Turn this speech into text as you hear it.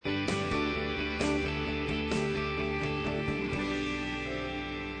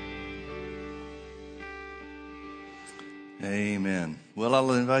Amen. Well,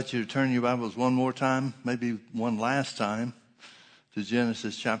 I'll invite you to turn your Bibles one more time, maybe one last time, to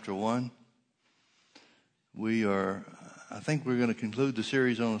Genesis chapter 1. I think we're going to conclude the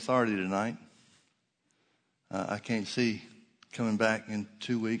series on authority tonight. I can't see coming back in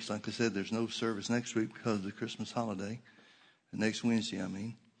 2 weeks. Like I said, there's no service next week because of the Christmas holiday. Next Wednesday, I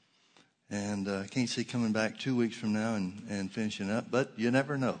mean. And I can't see coming back 2 weeks from now and finishing up, but you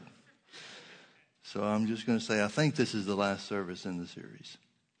never know. So I'm just going to say I think this is the last service in the series.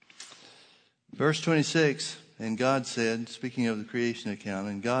 Verse 26, and God said, speaking of the creation account,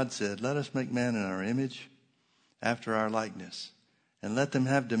 and God said, "Let us make man in our image, after our likeness, and let them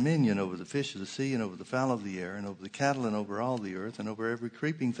have dominion over the fish of the sea, and over the fowl of the air, and over the cattle, and over all the earth, and over every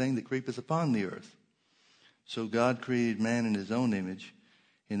creeping thing that creepeth upon the earth." So God created man in his own image.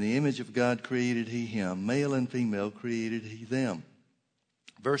 In the image of God created he him. Male and female created he them.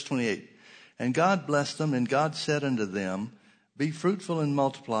 Verse 28. And God blessed them, and God said unto them, "Be fruitful and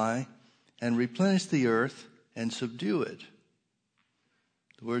multiply, and replenish the earth, and subdue it."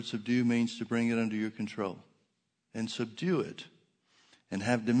 The word subdue means to bring it under your control. And subdue it, and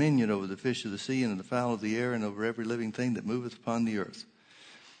have dominion over the fish of the sea, and of the fowl of the air, and over every living thing that moveth upon the earth.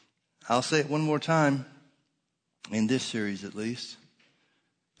 I'll say it one more time, in this series at least.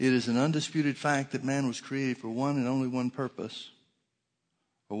 It is an undisputed fact that man was created for one and only one purpose.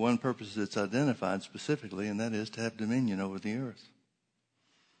 For one purpose that's identified specifically, and that is to have dominion over the earth.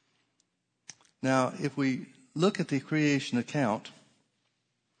 Now, if we look at the creation account,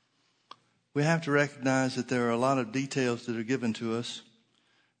 we have to recognize that there are a lot of details that are given to us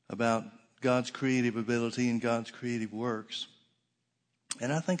about God's creative ability and God's creative works.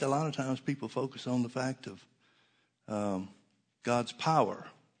 And I think a lot of times people focus on the fact of God's power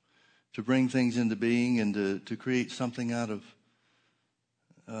to bring things into being and to create something out of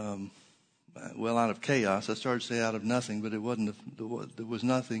out of chaos. I started to say out of nothing, but it wasn't. There was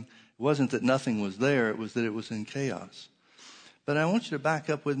nothing. It wasn't that nothing was there. It was that it was in chaos. But I want you to back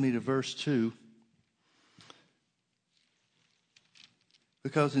up with me to verse 2.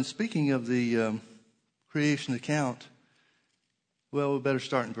 Because in speaking of the creation account, well, we better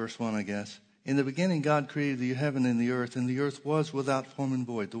start in verse 1, I guess. In the beginning, God created the heaven and the earth was without form and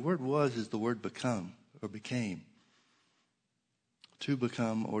void. The word "was" is the word "become" or "became." To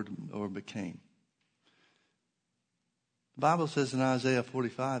become or became. The Bible says in Isaiah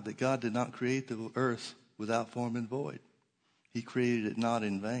 45 that God did not create the earth without form and void. He created it not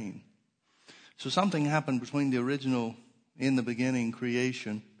in vain. So something happened between the original, in the beginning,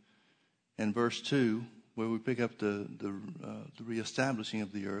 creation and verse 2, where we pick up the reestablishing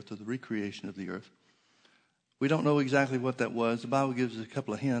of the earth or the recreation of the earth. We don't know exactly what that was. The Bible gives us a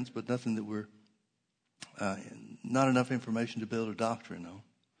couple of hints, but nothing that we're not enough information to build a doctrine on.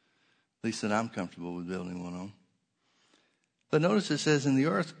 At least that I'm comfortable with building one on. But notice it says, "And the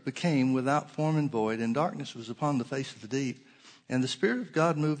earth became without form and void, and darkness was upon the face of the deep, and the Spirit of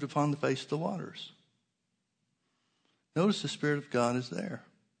God moved upon the face of the waters." Notice the Spirit of God is there.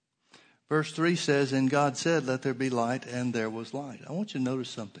 Verse 3 says, "And God said, let there be light, and there was light." I want you to notice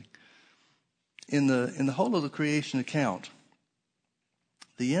something. In the whole of the creation account,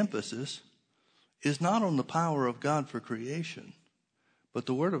 the emphasis is not on the power of God for creation, but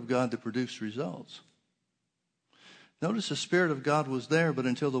the Word of God that produced results. Notice the Spirit of God was there, but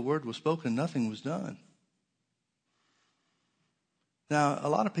until the Word was spoken, nothing was done. Now, a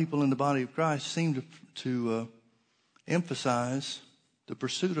lot of people in the body of Christ seem to emphasize the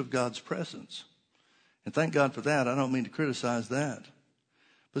pursuit of God's presence. And thank God for that. I don't mean to criticize that.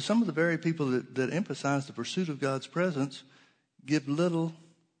 But some of the very people that emphasize the pursuit of God's presence give little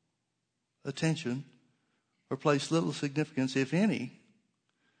attention or place little significance, if any,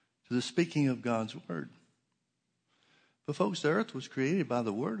 to the speaking of God's word. But folks, the earth was created by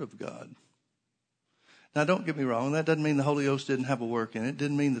the word of God. Now, don't get me wrong. That doesn't mean the Holy Ghost didn't have a work in it. It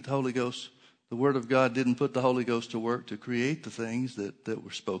didn't mean that the word of God didn't put the Holy Ghost to work to create the things that were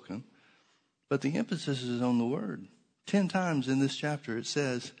spoken. But the emphasis is on the word. 10 times in this chapter it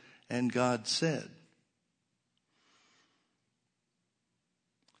says, "And God said."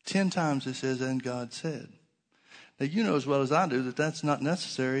 10 times it says, "And God said." Now, you know as well as I do that that's not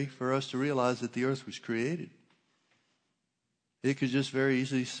necessary for us to realize that the earth was created. It could just very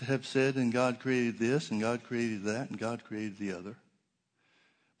easily have said, "And God created this, and God created that, and God created the other."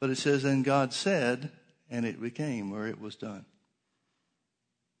 But it says, "And God said," and it became, or it was done.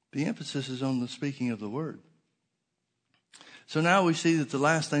 The emphasis is on the speaking of the word. So now we see that the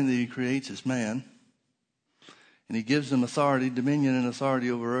last thing that he creates is man. And he gives them authority, dominion and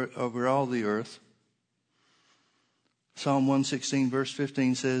authority over all the earth. Psalm 116 verse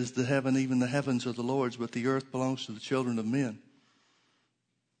 15 says, "The heaven, even the heavens are the Lord's, but the earth belongs to the children of men."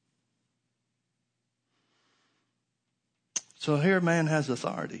 So here man has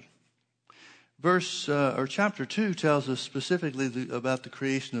authority. Chapter 2 tells us specifically about the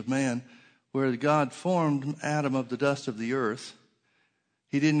creation of man, where God formed Adam of the dust of the earth.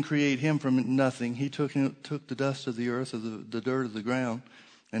 He didn't create him from nothing. He took the dust of the earth, or the dirt of the ground,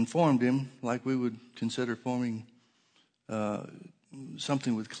 and formed him like we would consider forming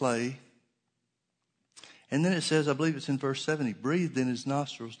something with clay. And then it says, I believe it's in verse 7, he breathed in his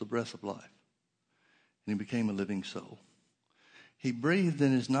nostrils the breath of life, and he became a living soul. He breathed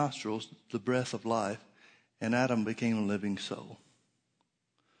in his nostrils the breath of life, and Adam became a living soul.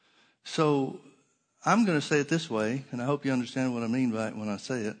 So I'm going to say it this way, and I hope you understand what I mean by it when I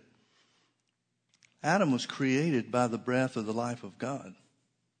say it. Adam was created by the breath of the life of God.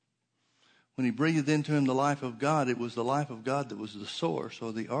 When he breathed into him the life of God, it was the life of God that was the source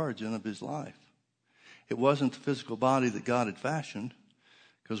or the origin of his life. It wasn't the physical body that God had fashioned,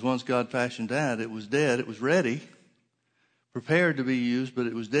 because once God fashioned that, it was dead. It was ready, prepared to be used, but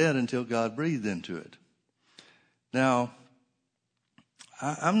it was dead until God breathed into it. Now,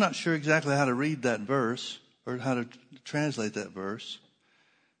 I'm not sure exactly how to read that verse or how to translate that verse.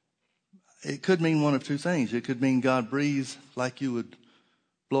 It could mean one of two things. It could mean God breathed like you would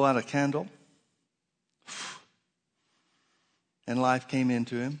blow out a candle, and life came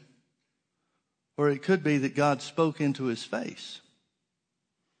into him. Or it could be that God spoke into his face.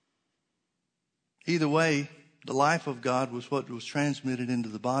 Either way, the life of God was what was transmitted into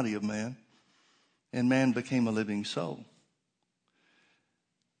the body of man, and man became a living soul.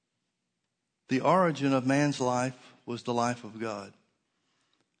 The origin of man's life was the life of God.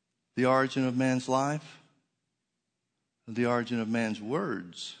 The origin of man's life, the origin of man's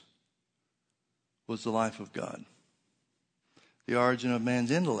words, was the life of God. The origin of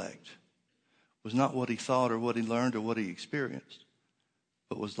man's intellect was not what he thought or what he learned or what he experienced,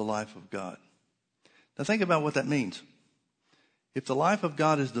 but was the life of God. Now think about what that means. If the life of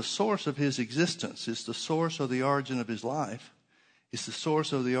God is the source of his existence, it's the source or the origin of his life, it's the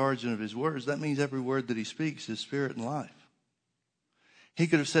source of the origin of his words, that means every word that he speaks is spirit and life. He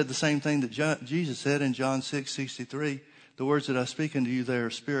could have said the same thing that Jesus said in John 6:63, "The words that I speak unto you, they are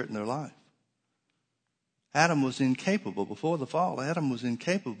spirit and they're life." Adam was incapable, before the fall, Adam was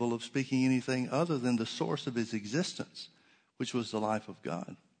incapable of speaking anything other than the source of his existence, which was the life of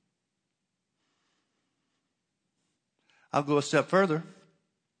God. I'll go a step further.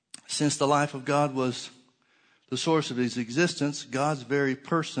 Since the life of God was the source of his existence, God's very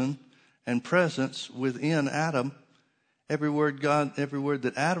person and presence within Adam, every word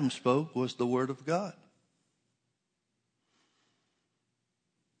that Adam spoke was the word of God.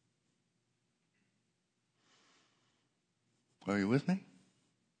 Are you with me?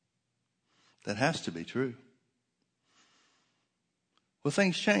 That has to be true. Well,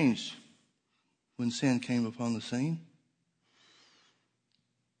 things changed when sin came upon the scene.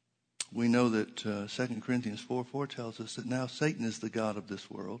 We know that 2 Corinthians 4:4 tells us that now Satan is the god of this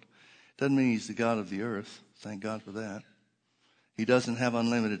world. Doesn't mean he's the god of the earth. Thank God for that. He doesn't have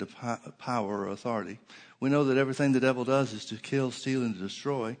unlimited power or authority. We know that everything the devil does is to kill, steal, and to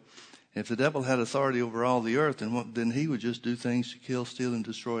destroy. If the devil had authority over all the earth, then he would just do things to kill, steal, and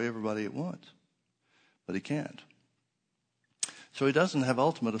destroy everybody at once. But he can't. So he doesn't have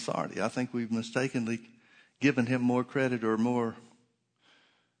ultimate authority. I think we've mistakenly given him more credit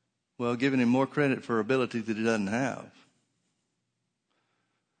given him more credit for ability that he doesn't have.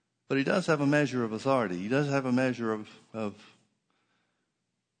 But he does have a measure of authority. He does have a measure of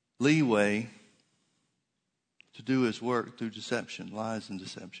leeway to do his work through deception, lies and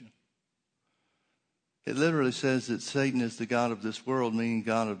deception. It literally says that Satan is the god of this world, meaning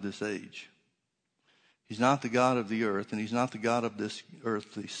God of this age. He's not the God of the earth, and he's not the God of this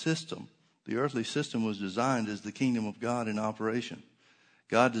earthly system. The earthly system was designed as the kingdom of God in operation.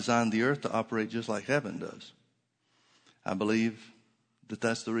 God designed the earth to operate just like heaven does. I believe that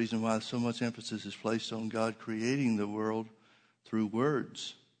that's the reason why so much emphasis is placed on God creating the world through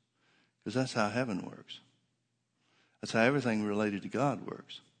words, because that's how heaven works. That's how everything related to God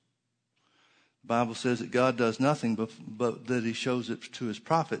works. The Bible says that God does nothing but that he shows it to his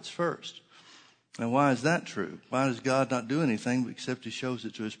prophets first. And why is that true? Why does God not do anything except he shows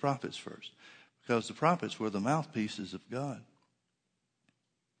it to his prophets first? Because the prophets were the mouthpieces of God.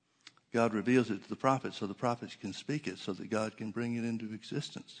 God reveals it to the prophets so the prophets can speak it, so that God can bring it into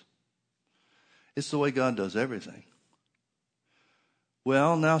existence. It's the way God does everything.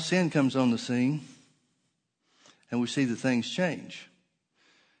 Well, now sin comes on the scene, and we see that things change.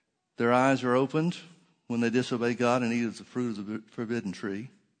 Their eyes are opened when they disobey God and eat of the fruit of the forbidden tree.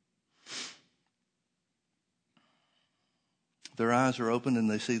 Their eyes are opened and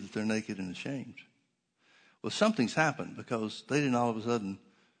they see that they're naked and ashamed. Well, something's happened because they didn't all of a sudden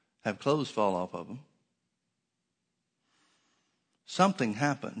have clothes fall off of them. Something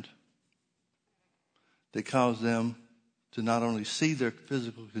happened that caused them to not only see their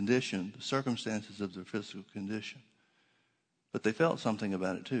physical condition, the circumstances of their physical condition, but they felt something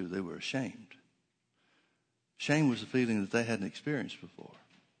about it too. They were ashamed. Shame was a feeling that they hadn't experienced before.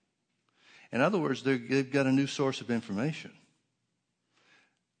 In other words, they've got a new source of information.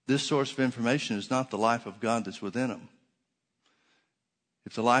 This source of information is not the life of God that's within them.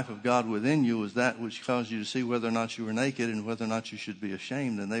 If the life of God within you was that which caused you to see whether or not you were naked and whether or not you should be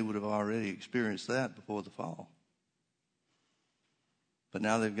ashamed, then they would have already experienced that before the fall. But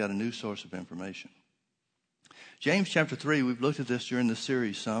now they've got a new source of information. James chapter 3, we've looked at this during this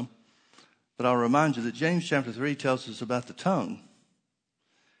series some, but I'll remind you that James chapter 3 tells us about the tongue,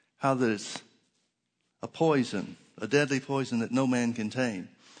 how that it's a poison, a deadly poison that no man can tame.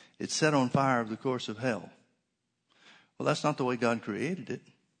 It's set on fire of the course of hell. Well, that's not the way God created it.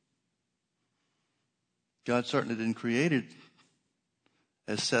 God certainly didn't create it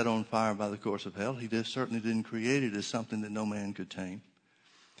as set on fire by the course of hell. He certainly didn't create it as something that no man could tame.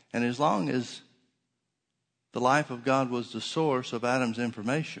 And as long as the life of God was the source of Adam's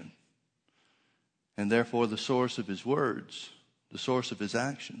information, and therefore the source of his words, the source of his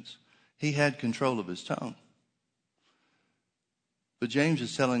actions, he had control of his tongue. But James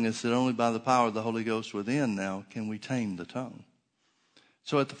is telling us that only by the power of the Holy Ghost within now can we tame the tongue.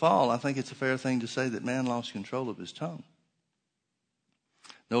 So at the fall, I think it's a fair thing to say that man lost control of his tongue.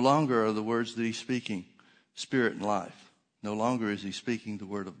 No longer are the words that he's speaking spirit and life. No longer is he speaking the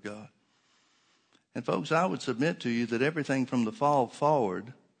word of God. And folks, I would submit to you that everything from the fall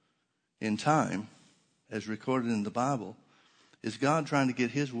forward in time, as recorded in the Bible, is God trying to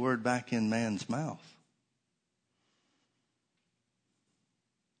get his word back in man's mouth.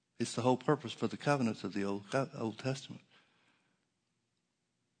 It's the whole purpose for the covenants of the Old Testament.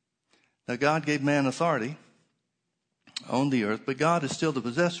 Now, God gave man authority on the earth, but God is still the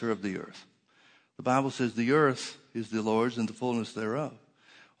possessor of the earth. The Bible says the earth is the Lord's and the fullness thereof.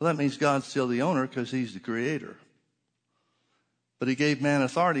 Well, that means God's still the owner because he's the creator. But he gave man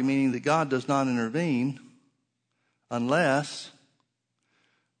authority, meaning that God does not intervene unless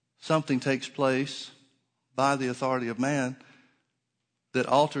something takes place by the authority of man that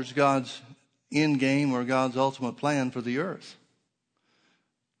alters God's end game or God's ultimate plan for the earth.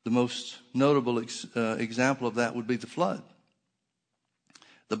 The most notable example of that would be the flood.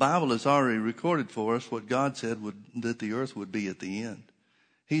 The Bible has already recorded for us what God said that the earth would be at the end.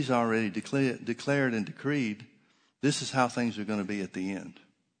 He's already declared and decreed this is how things are going to be at the end.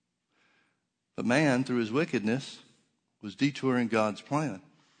 But man, through his wickedness, was detouring God's plan.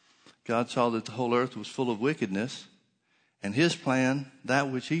 God saw that the whole earth was full of wickedness, and his plan, that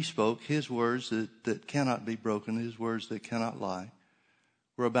which he spoke, his words that cannot be broken, his words that cannot lie,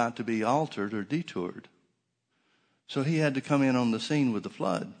 were about to be altered or detoured. So he had to come in on the scene with the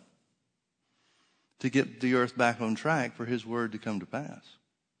flood to get the earth back on track for his word to come to pass.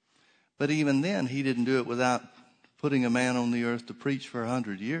 But even then, he didn't do it without putting a man on the earth to preach for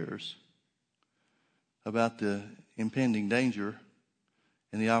 100 years about the impending danger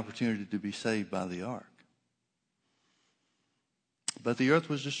and the opportunity to be saved by the ark. But the earth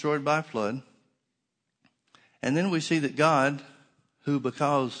was destroyed by flood. And then we see that God, who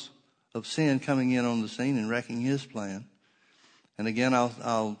because of sin coming in on the scene and wrecking his plan, and again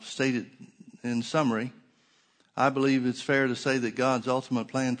I'll state it in summary, I believe it's fair to say that God's ultimate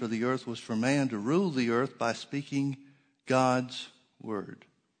plan for the earth was for man to rule the earth by speaking God's word.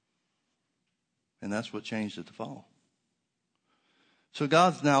 And that's what changed at the fall. So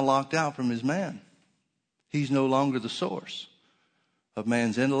God's now locked out from his man. He's no longer the source of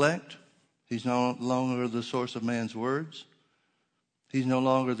man's intellect. He's no longer the source of man's words. He's no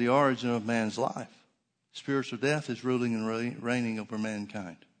longer the origin of man's life. Spiritual death is ruling and reigning over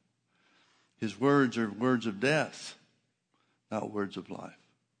mankind. His words are words of death, not words of life.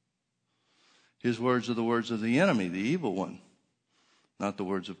 His words are the words of the enemy, the evil one, not the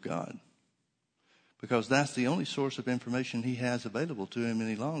words of God. Because that's the only source of information he has available to him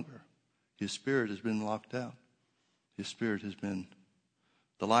any longer. His spirit has been locked out. His spirit has been,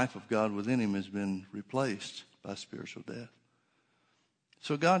 the life of God within him has been replaced by spiritual death.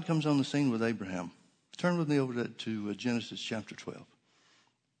 So God comes on the scene with Abraham. Turn with me over to Genesis chapter 12.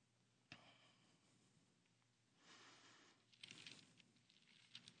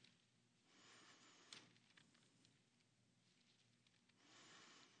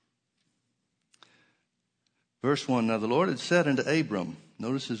 Verse 1, now the Lord had said unto Abram,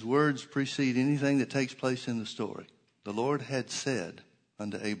 notice his words precede anything that takes place in the story. The Lord had said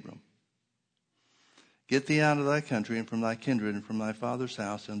unto Abram, get thee out of thy country and from thy kindred and from thy father's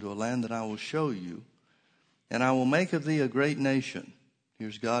house into a land that I will show you, and I will make of thee a great nation.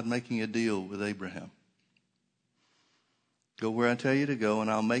 Here's God making a deal with Abraham. Go where I tell you to go,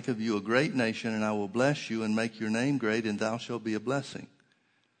 and I'll make of you a great nation, and I will bless you and make your name great, and thou shalt be a blessing.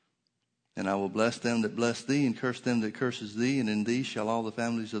 And I will bless them that bless thee, and curse them that curses thee, and in thee shall all the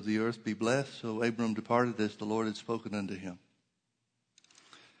families of the earth be blessed. So Abram departed as the Lord had spoken unto him.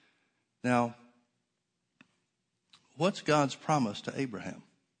 Now, what's God's promise to Abraham?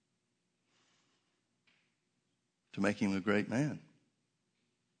 To make him a great man.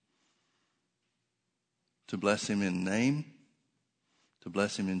 To bless him in name. To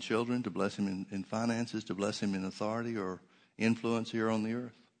bless him in children. To bless him in finances. To bless him in authority or influence here on the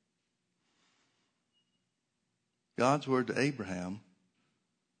earth. God's word to Abraham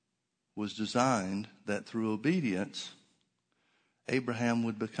was designed that through obedience, Abraham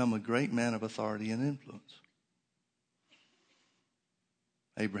would become a great man of authority and influence.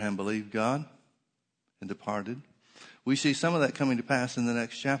 Abraham believed God and departed. We see some of that coming to pass in the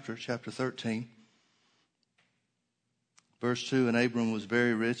next chapter, chapter 13. Verse 2, and Abram was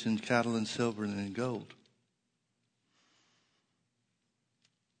very rich in cattle and silver and in gold.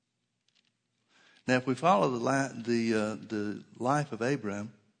 Now, if we follow the life of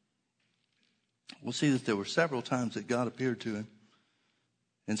Abraham, we'll see that there were several times that God appeared to him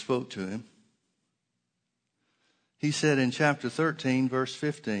and spoke to him. He said in chapter 13, verse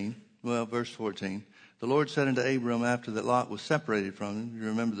 14, the Lord said unto Abram after that Lot was separated from him. You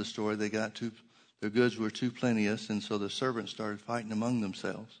remember the story. Their goods were too plenteous, and so the servants started fighting among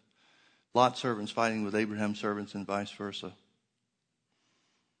themselves. Lot's servants fighting with Abraham's servants and vice versa.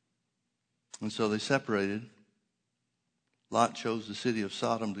 And so they separated. Lot chose the city of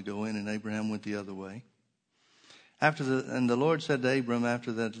Sodom to go in, and Abraham went the other way. And the Lord said to Abram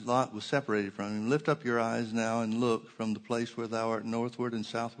after that Lot was separated from him, lift up your eyes now and look from the place where thou art northward and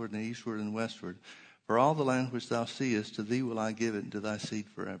southward and eastward and westward. For all the land which thou seest, to thee will I give it, and to thy seed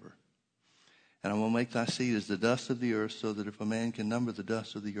forever. And I will make thy seed as the dust of the earth, so that if a man can number the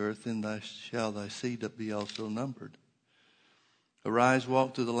dust of the earth, then shall thy seed be also numbered. Arise,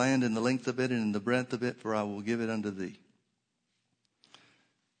 walk through the land in the length of it and in the breadth of it, for I will give it unto thee.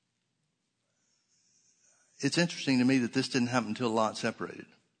 It's interesting to me that this didn't happen until Lot separated.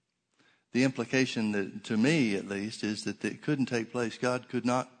 The implication, that, to me at least, is that it couldn't take place. God could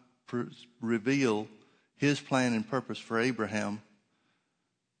not reveal his plan and purpose for Abraham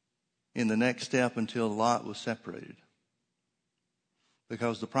in the next step until Lot was separated.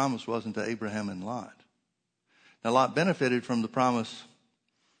 Because the promise wasn't to Abraham and Lot. Now, Lot benefited from the promise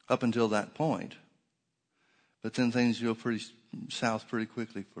up until that point. But then things go south pretty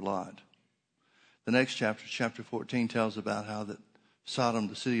quickly for Lot. The next chapter, chapter 14, tells about how that Sodom,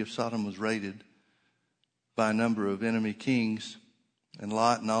 the city of Sodom, was raided by a number of enemy kings. And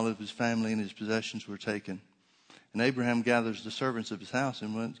Lot and all of his family and his possessions were taken. And Abraham gathers the servants of his house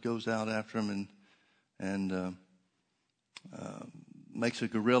and goes out after them and makes a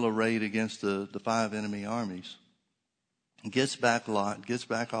guerrilla raid against the 5 enemy armies. And gets back Lot, gets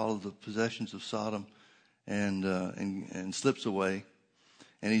back all of the possessions of Sodom, and slips away.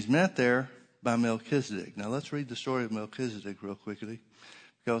 And he's met there by Melchizedek. Now let's read the story of Melchizedek real quickly,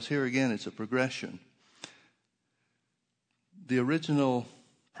 because here again it's a progression. The original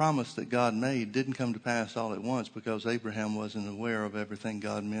promise that God made didn't come to pass all at once because Abraham wasn't aware of everything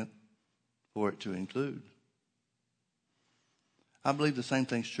God meant for it to include. I believe the same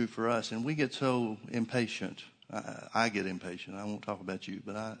thing's true for us, and we get so impatient. I get impatient. I won't talk about you,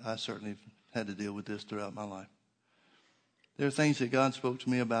 but I certainly had to deal with this throughout my life. There are things that God spoke to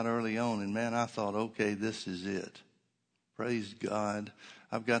me about early on, and man, I thought, okay, this is it. Praise God.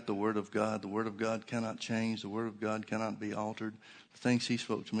 I've got the Word of God. The Word of God cannot change. The Word of God cannot be altered. The things He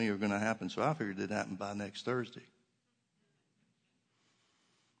spoke to me are going to happen. So I figured it'd happen by next Thursday.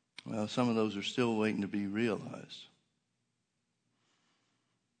 Well, some of those are still waiting to be realized.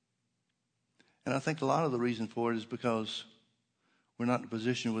 And I think a lot of the reason for it is because we're not in a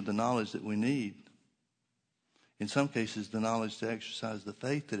position with the knowledge that we need. In some cases, the knowledge to exercise the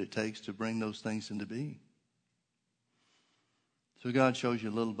faith that it takes to bring those things into being. So God shows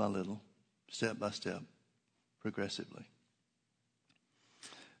you little by little, step by step, progressively.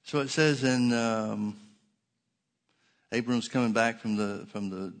 So it says in Abram's coming back from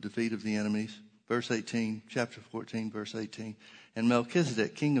the defeat of the enemies. Verse 18, chapter 14, verse 18. And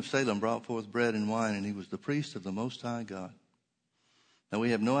Melchizedek, king of Salem, brought forth bread and wine, and he was the priest of the Most High God. Now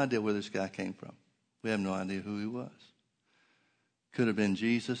we have no idea where this guy came from. We have no idea who he was. Could have been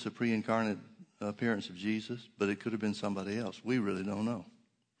Jesus, a pre-incarnate appearance of Jesus, but it could have been somebody else. We really don't know.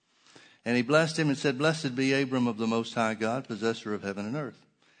 And he blessed him and said, Blessed be Abram of the Most High God, possessor of heaven and earth.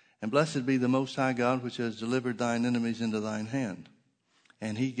 And blessed be the Most High God, which has delivered thine enemies into thine hand.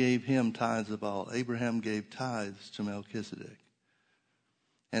 And he gave him tithes of all. Abraham gave tithes to Melchizedek.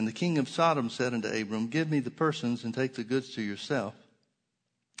 And the king of Sodom said unto Abram, Give me the persons and take the goods to yourself.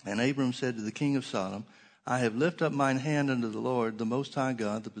 And Abram said to the king of Sodom, I have lifted up mine hand unto the Lord, the Most High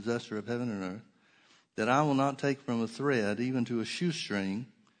God, the possessor of heaven and earth, that I will not take from a thread, even to a shoestring,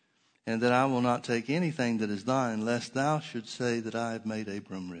 and that I will not take anything that is thine, lest thou shouldst say that I have made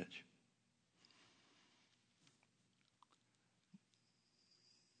Abram rich.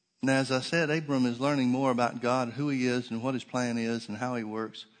 Now, as I said, Abram is learning more about God, who he is, and what his plan is, and how he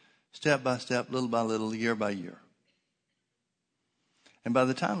works, step by step, little by little, year by year. And by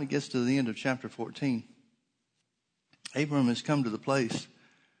the time he gets to the end of chapter 14, Abram has come to the place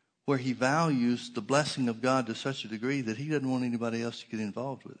where he values the blessing of God to such a degree that he doesn't want anybody else to get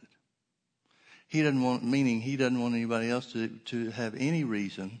involved with it. He doesn't want anybody else to have any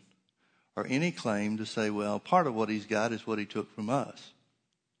reason or any claim to say, well, part of what he's got is what he took from us.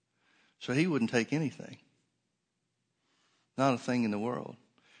 So he wouldn't take anything. Not a thing in the world.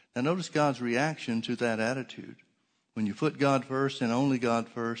 Now notice God's reaction to that attitude. When you put God first and only God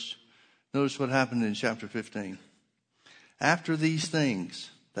first, notice what happened in chapter 15. After these things,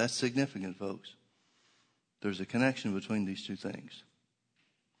 that's significant, folks. There's a connection between these two things.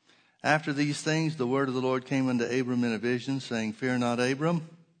 After these things, the word of the Lord came unto Abram in a vision, saying, Fear not, Abram.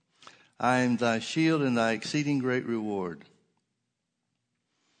 I am thy shield and thy exceeding great reward.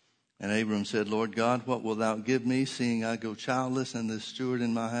 And Abram said, Lord God, what wilt thou give me, seeing I go childless, and this steward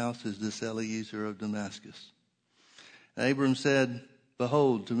in my house is this Eliezer of Damascus? And Abram said,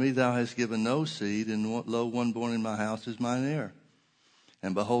 Behold, to me thou hast given no seed, and lo, one born in my house is mine heir.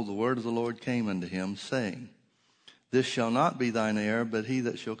 And behold, the word of the Lord came unto him, saying, This shall not be thine heir, but he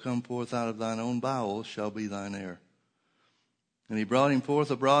that shall come forth out of thine own bowels shall be thine heir. And he brought him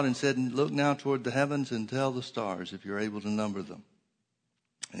forth abroad and said, Look now toward the heavens and tell the stars, if you're able to number them.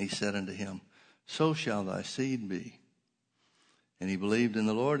 And he said unto him, So shall thy seed be. And he believed in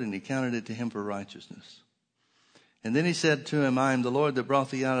the Lord, and he counted it to him for righteousness. And then he said to him, I am the Lord that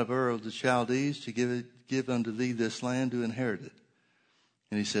brought thee out of Ur of the Chaldees to give unto thee this land to inherit it.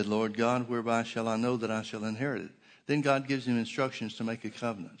 And he said, Lord God, whereby shall I know that I shall inherit it? Then God gives him instructions to make a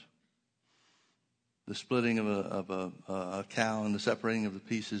covenant. The splitting of a cow and the separating of the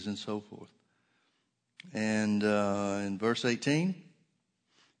pieces and so forth. And in verse 18,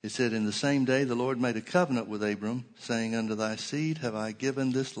 it said, In the same day the Lord made a covenant with Abram, saying, Unto thy seed have I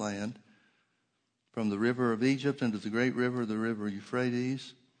given this land, from the river of Egypt unto the great river, the river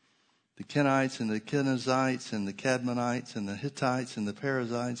Euphrates, the Kenites and the Kenizzites and the Cadmonites and the Hittites and the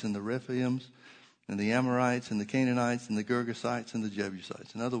Perizzites and the Rephaims and the Amorites and the Canaanites and the Girgashites and the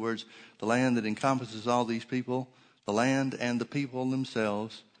Jebusites. In other words, the land that encompasses all these people, the land and the people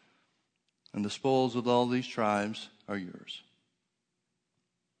themselves, and the spoils of all these tribes are yours.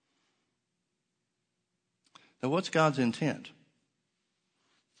 Now, what's God's intent?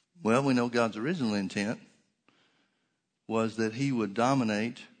 Well, we know God's original intent was that he would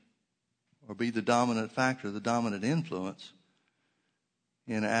dominate or be the dominant factor, the dominant influence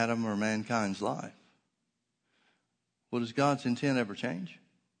in Adam or mankind's life. Well, does God's intent ever change?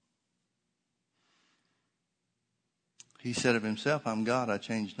 He said of himself, I'm God, I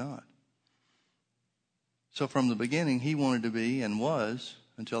change not. So from the beginning, he wanted to be and was,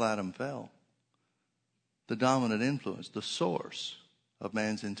 until Adam fell, the dominant influence, the source of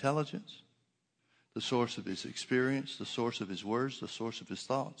man's intelligence, the source of his experience, the source of his words, the source of his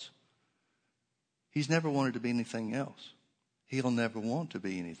thoughts. He's never wanted to be anything else. He'll never want to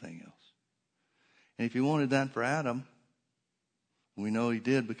be anything else. And if he wanted that for Adam, we know he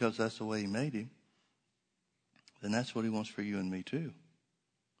did because that's the way he made him, then that's what he wants for you and me too.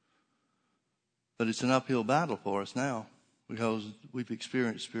 But it's an uphill battle for us now because we've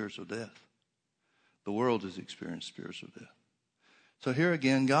experienced spiritual death. The world has experienced spiritual death. So here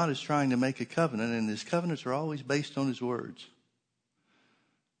again, God is trying to make a covenant, and his covenants are always based on his words.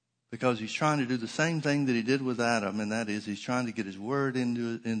 Because he's trying to do the same thing that he did with Adam, and that is he's trying to get his word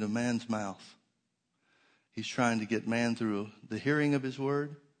into man's mouth. He's trying to get man through the hearing of his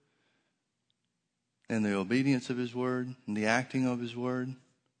word and the obedience of his word and the acting of his word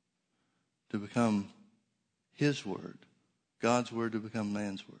to become his word, God's word to become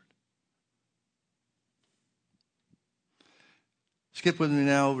man's word. Skip with me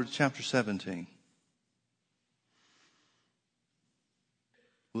now over to chapter 17.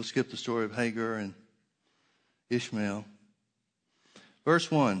 We'll skip the story of Hagar and Ishmael. Verse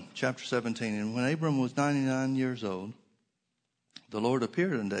 1, chapter 17. And when Abram was 99 years old, the Lord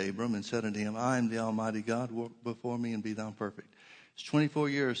appeared unto Abram and said unto him, I am the Almighty God, walk before me and be thou perfect. It's 24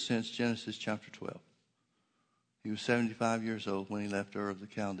 years since Genesis chapter 12. He was 75 years old when he left Ur of the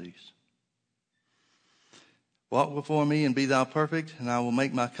Chaldees. Walk before me and be thou perfect, and I will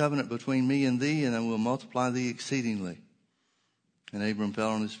make my covenant between me and thee, and I will multiply thee exceedingly. And Abram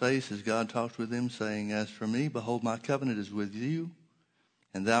fell on his face as God talked with him, saying, As for me, behold, my covenant is with you,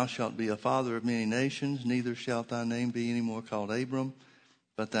 and thou shalt be a father of many nations, neither shalt thy name be any more called Abram,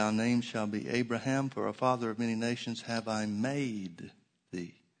 but thy name shall be Abraham, for a father of many nations have I made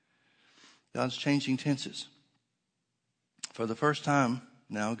thee. God's changing tenses. For the first time,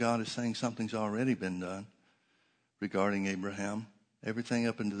 now God is saying something's already been done regarding Abraham. Everything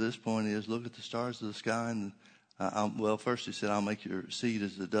up until this point is, look at the stars of the sky. And first he said, I'll make your seed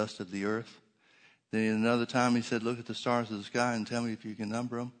as the dust of the earth. Then another time he said, look at the stars of the sky and tell me if you can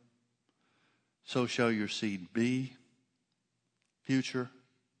number them. So shall your seed be. Future.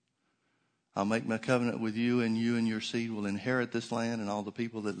 I'll make my covenant with you and your seed will inherit this land and all the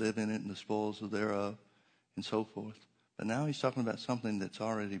people that live in it and the spoils thereof and so forth. But now he's talking about something that's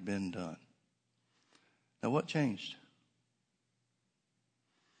already been done. Now what changed?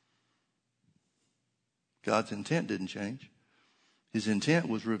 God's intent didn't change. His intent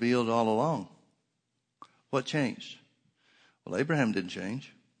was revealed all along. What changed? Well, Abraham didn't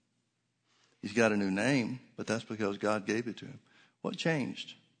change. He's got a new name, but that's because God gave it to him. What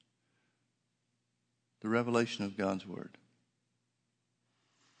changed? The revelation of God's word.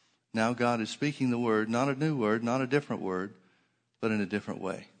 Now God is speaking the word, not a new word, not a different word, but in a different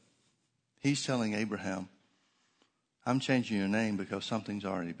way. He's telling Abraham, I'm changing your name because something's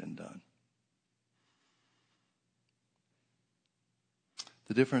already been done.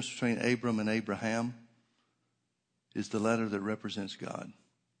 The difference between Abram and Abraham is the letter that represents God.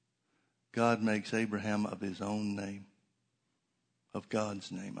 God makes Abraham of his own name. Of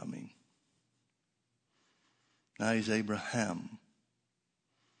God's name, I mean. Now he's Abraham.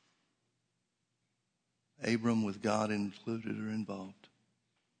 Abram with God included or involved.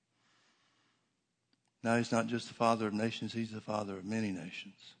 Now he's not just the father of nations, he's the father of many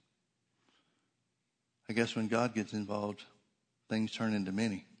nations. I guess when God gets involved, things turn into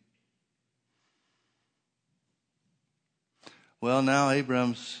many. Well, now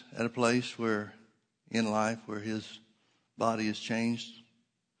Abram's at a place where, in life, where his body has changed.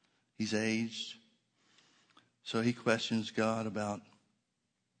 He's aged. So he questions God about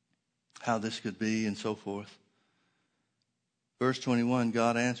how this could be and so forth. Verse 21,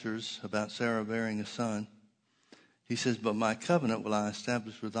 God answers about Sarah bearing a son. He says, But my covenant will I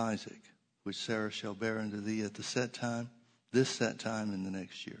establish with Isaac, which Sarah shall bear unto thee at the set time, this set time in the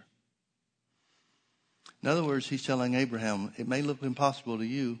next year. In other words, he's telling Abraham, it may look impossible to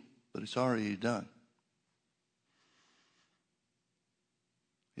you, but it's already done.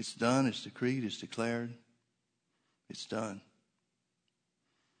 It's done, it's decreed, it's declared. It's done.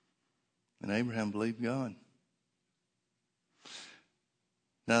 And Abraham believed God.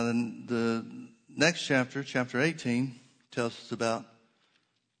 Now the next chapter, chapter 18, tells us about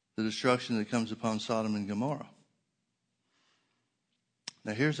the destruction that comes upon Sodom and Gomorrah.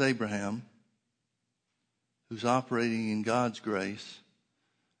 Now here's Abraham, who's operating in God's grace,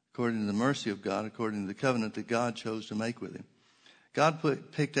 according to the mercy of God, according to the covenant that God chose to make with him. God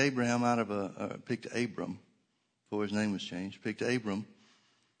picked Abram, before his name was changed, picked Abram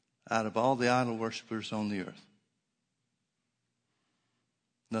out of all the idol worshipers on the earth.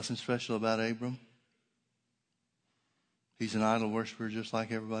 Nothing special about Abram. He's an idol worshiper just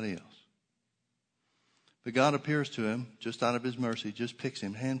like everybody else. But God appears to him just out of his mercy, just picks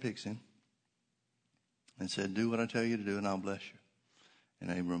him, handpicks him, and said, do what I tell you to do and I'll bless you.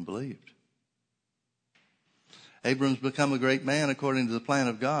 And Abram believed. Abram's become a great man according to the plan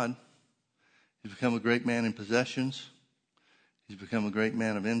of God. He's become a great man in possessions. He's become a great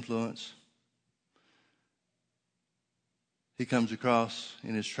man of influence. He comes across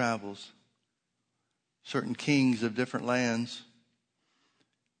in his travels certain kings of different lands,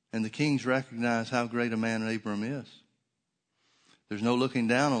 and the kings recognize how great a man Abram is. There's no looking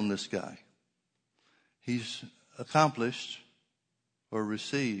down on this guy. He's accomplished or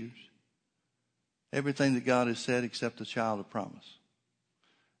received everything that God has said except the child of promise.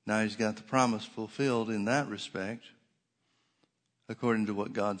 Now he's got the promise fulfilled in that respect according to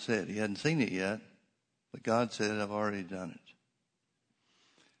what God said. He hadn't seen it yet, but God said, I've already done it.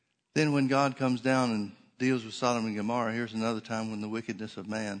 Then when God comes down and deals with Sodom and Gomorrah, here's another time when the wickedness of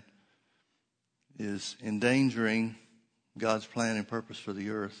man is endangering God's plan and purpose for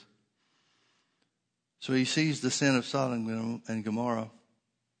the earth. So he sees the sin of Sodom and Gomorrah,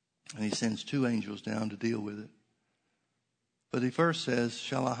 and he sends 2 angels down to deal with it. But he first says,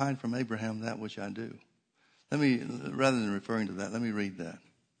 shall I hide from Abraham that which I do? Rather than referring to that, let me read that.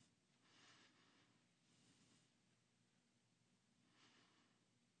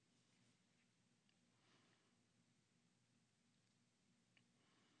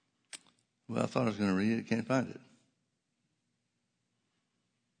 Well, I thought I was going to read it. Can't find it.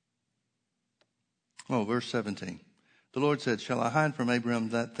 Oh, verse 17. The Lord said, shall I hide from Abraham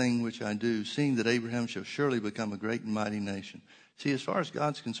that thing which I do, seeing that Abraham shall surely become a great and mighty nation? See, as far as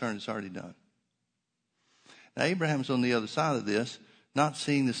God's concerned, it's already done. Now, Abraham's on the other side of this, not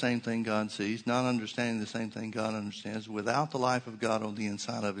seeing the same thing God sees, not understanding the same thing God understands, without the life of God on the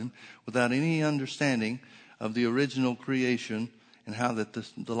inside of him, without any understanding of the original creation and how that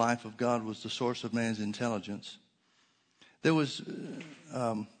the life of God was the source of man's intelligence. There was,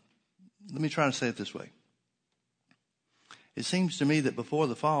 let me try to say it this way. It seems to me that before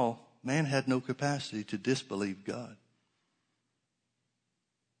the fall, man had no capacity to disbelieve God.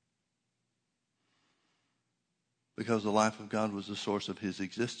 Because the life of God was the source of his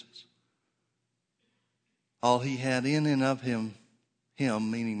existence. All he had in and of him,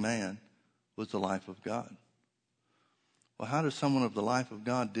 meaning man, was the life of God. Well, how does someone of the life of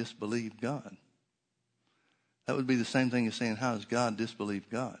God disbelieve God? That would be the same thing as saying, how does God disbelieve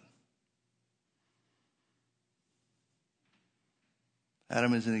God?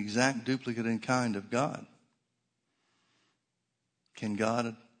 Adam is an exact duplicate in kind of God. Can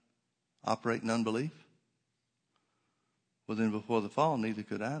God operate in unbelief? Well, then before the fall, neither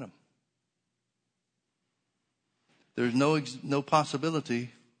could Adam. There's no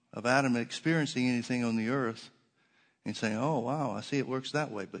possibility of Adam experiencing anything on the earth and saying, oh, wow, I see it works that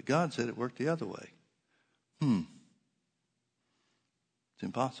way. But God said it worked the other way. It's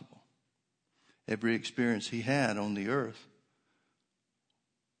impossible. Every experience he had on the earth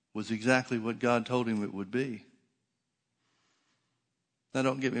was exactly what God told him it would be. Now,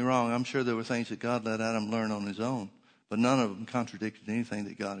 don't get me wrong. I'm sure there were things that God let Adam learn on his own, but none of them contradicted anything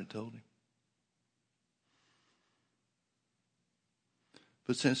that God had told him.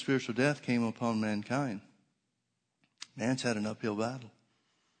 But since spiritual death came upon mankind, man's had an uphill battle.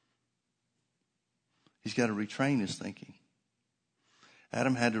 He's got to retrain his thinking.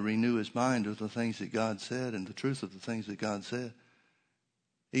 Adam had to renew his mind with the things that God said and the truth of the things that God said,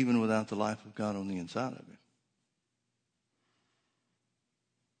 even without the life of God on the inside of him.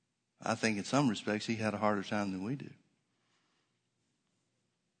 I think in some respects he had a harder time than we do.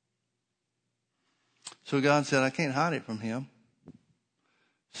 So God said, I can't hide it from him,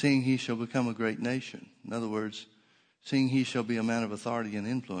 seeing he shall become a great nation. In other words, seeing he shall be a man of authority and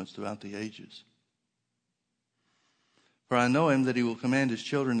influence throughout the ages. For I know him that he will command his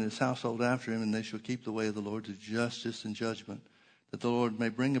children and his household after him, and they shall keep the way of the Lord to justice and judgment, that the Lord may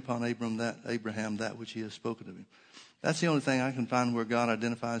bring upon Abraham that which he has spoken of him. That's the only thing I can find where God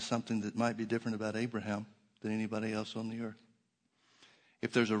identifies something that might be different about Abraham than anybody else on the earth.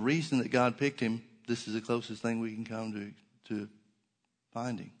 If there's a reason that God picked him, this is the closest thing we can come to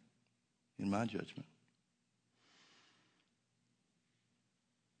finding, in my judgment.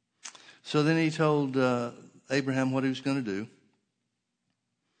 So then he told Abraham what he was going to do.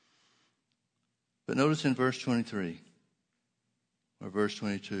 But notice in verse 23, or verse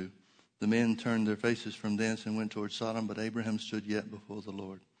 22, the men turned their faces from thence and went toward Sodom, but Abraham stood yet before the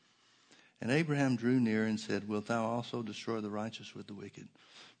Lord. And Abraham drew near and said, wilt thou also destroy the righteous with the wicked?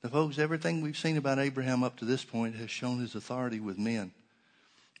 Now, folks, everything we've seen about Abraham up to this point has shown his authority with men.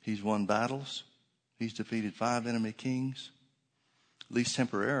 He's won battles. He's defeated 5 enemy kings, at least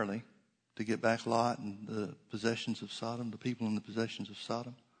temporarily, to get back Lot and the possessions of Sodom, the people in the possessions of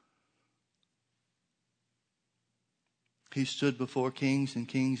Sodom. He stood before kings, and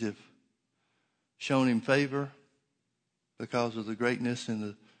kings have shown him favor because of the greatness and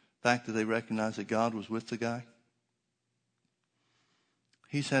the fact that they recognized that God was with the guy.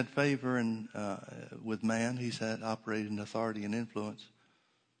 He's had favor with man. He's had operated in authority and influence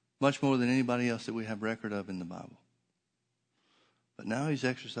much more than anybody else that we have record of in the Bible. But now he's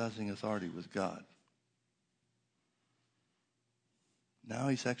exercising authority with God. Now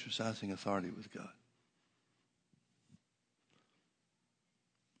he's exercising authority with God.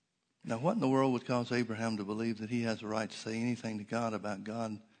 Now, what in the world would cause Abraham to believe that he has a right to say anything to God about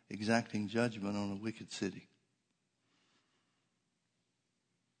God exacting judgment on a wicked city?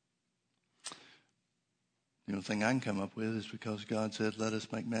 The only thing I can come up with is because God said, let us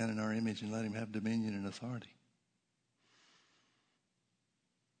make man in our image and let him have dominion and authority.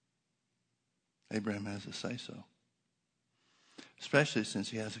 Abraham has to say so, especially since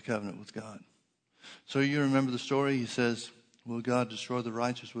he has a covenant with God. So you remember the story? He says, will God destroy the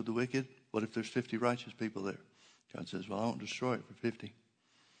righteous with the wicked? What if there's 50 righteous people there? God says, well, I won't destroy it for 50.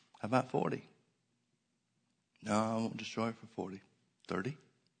 How about 40? No, I won't destroy it for 40. 30?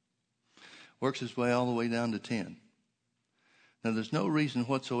 Works his way all the way down to 10. Now, there's no reason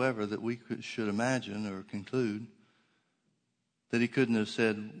whatsoever that we should imagine or conclude that he couldn't have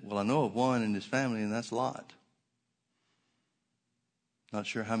said, well, I know of one in his family, and that's Lot. Not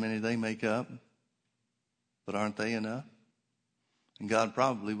sure how many they make up, but aren't they enough? And God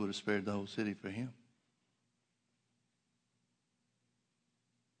probably would have spared the whole city for him.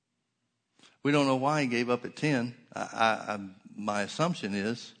 We don't know why he gave up at 10. My assumption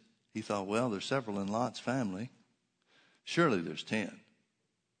is he thought, well, there's several in Lot's family. Surely there's 10.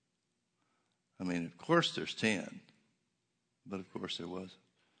 I mean, of course there's 10. But of course there was.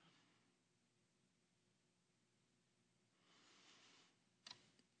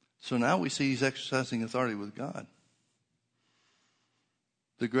 So now we see he's exercising authority with God.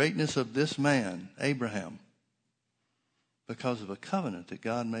 The greatness of this man, Abraham, because of a covenant that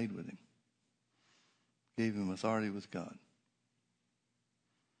God made with him, gave him authority with God.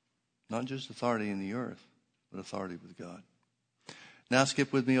 Not just authority in the earth, but authority with God. Now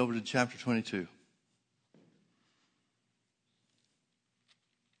skip with me over to chapter 22.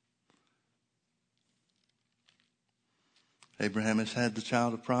 Abraham has had the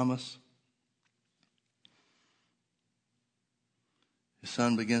child of promise. His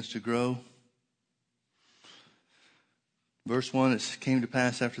son begins to grow. Verse 1, it came to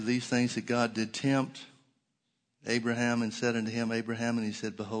pass after these things that God did tempt Abraham and said unto him, Abraham, and he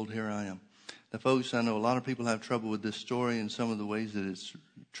said, behold, here I am. Now, folks, I know a lot of people have trouble with this story and some of the ways that it's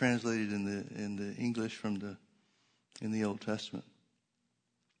translated in the English in the Old Testament.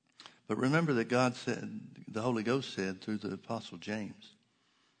 But remember that God said, the Holy Ghost said through the Apostle James,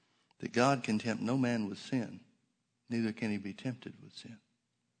 that God can tempt no man with sin, neither can he be tempted with sin.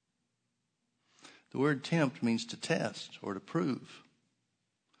 The word tempt means to test or to prove.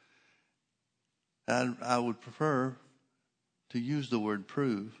 I would prefer to use the word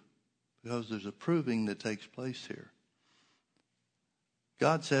prove because there's a proving that takes place here.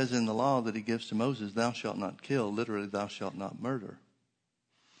 God says in the law that he gives to Moses, thou shalt not kill, literally, thou shalt not murder.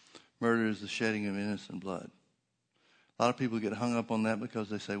 Murder is the shedding of innocent blood. A lot of people get hung up on that because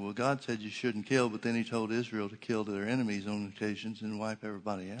they say, well, God said you shouldn't kill, but then he told Israel to kill their enemies on occasions and wipe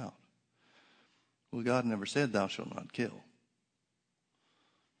everybody out. Well, God never said thou shalt not kill.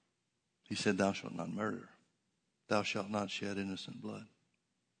 He said thou shalt not murder. Thou shalt not shed innocent blood.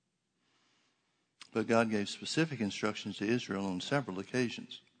 But God gave specific instructions to Israel on several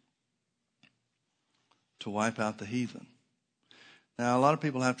occasions to wipe out the heathen. Now, a lot of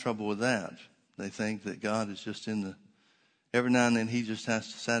people have trouble with that. They think that God is just every now and then he just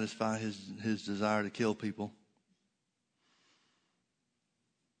has to satisfy his desire to kill people.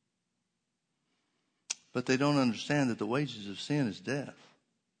 But they don't understand that the wages of sin is death.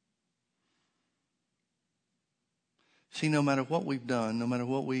 See, no matter what we've done, no matter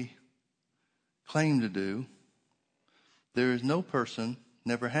what we claim to do, there is no person,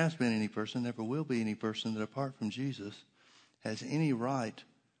 never has been any person, never will be any person that apart from Jesus has any right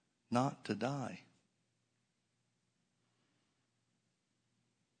not to die.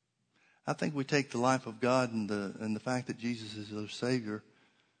 I think we take the life of God and the fact that Jesus is our Savior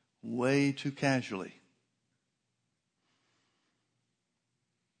way too casually.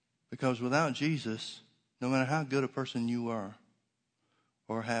 Because without Jesus, no matter how good a person you are,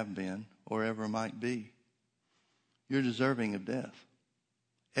 or have been, or ever might be, you're deserving of death.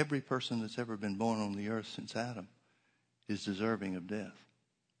 Every person that's ever been born on the earth since Adam is deserving of death.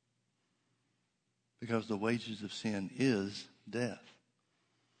 Because the wages of sin is death.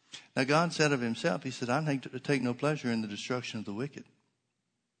 Now God said of himself, he said, I take no pleasure in the destruction of the wicked.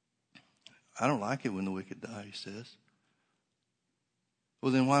 I don't like it when the wicked die, he says.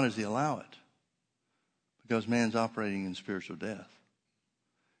 Well, then why does he allow it? Because man's operating in spiritual death.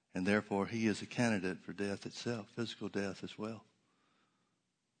 And therefore he is a candidate for death itself, physical death as well.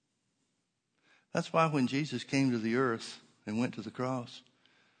 That's why when Jesus came to the earth and went to the cross,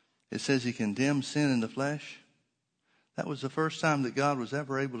 it says he condemned sin in the flesh. That was the first time that God was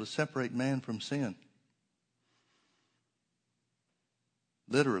ever able to separate man from sin.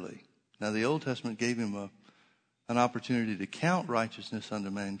 Literally. Now the Old Testament gave him an opportunity to count righteousness unto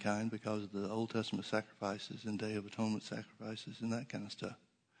mankind because of the Old Testament sacrifices and Day of Atonement sacrifices and that kind of stuff.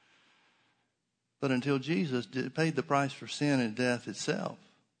 But until Jesus paid the price for sin and death itself,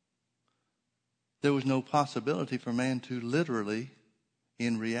 there was no possibility for man to literally,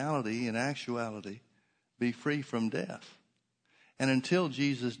 in reality, in actuality, be free from death. And until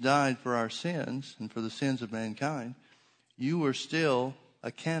Jesus died for our sins and for the sins of mankind, you were still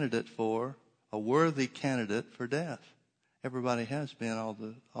a worthy candidate for death. Everybody has been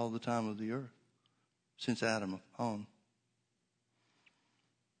all the time of the earth, since Adam on.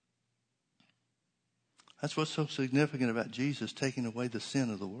 That's what's so significant about Jesus taking away the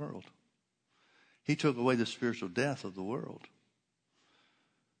sin of the world. He took away the spiritual death of the world.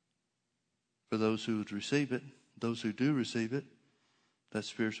 For those who would receive it, those who do receive it, that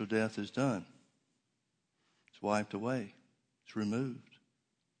spiritual death is done. It's wiped away. It's removed.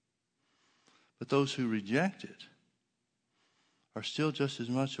 But those who reject it are still just as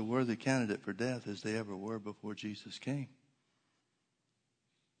much a worthy candidate for death as they ever were before Jesus came.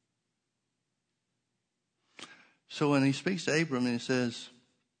 So when he speaks to Abram and he says,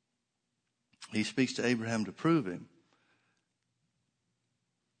 he speaks to Abraham to prove him,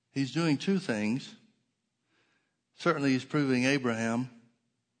 he's doing two things. Certainly he's proving Abraham,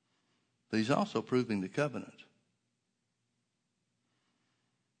 but he's also proving the covenant.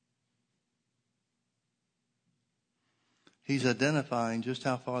 He's identifying just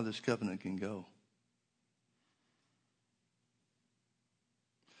how far this covenant can go.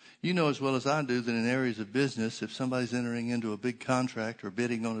 You know as well as I do that in areas of business, if somebody's entering into a big contract or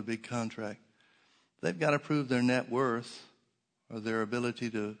bidding on a big contract, they've got to prove their net worth or their ability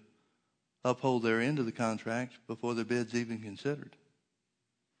to uphold their end of the contract before the bid's even considered.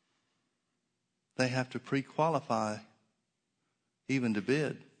 They have to pre-qualify even to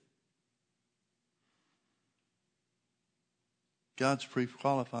bid. God's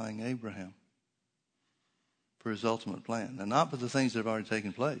pre-qualifying Abraham for his ultimate plan. And not for the things that have already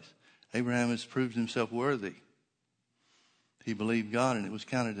taken place. Abraham has proved himself worthy. He believed God and it was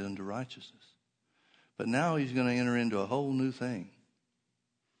counted unto righteousness. But now he's going to enter into a whole new thing.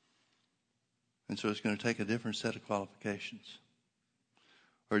 And so it's going to take a different set of qualifications.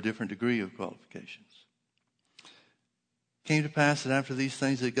 Or a different degree of qualifications. It came to pass that after these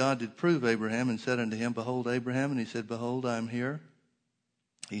things that God did prove Abraham and said unto him, Behold, Abraham. And he said, Behold, I am here.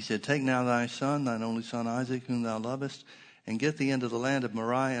 He said, Take now thy son, thine only son Isaac, whom thou lovest, and get thee into the land of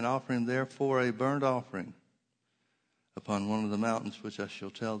Moriah, and offer him there for a burnt offering upon one of the mountains which I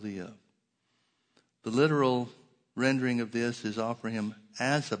shall tell thee of. The literal rendering of this is offer him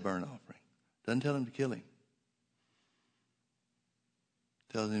as a burnt offering. Doesn't tell him to kill him.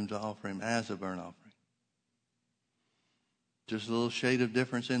 Tells him to offer him as a burnt offering. Just a little shade of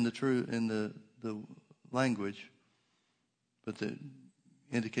difference in the language, but that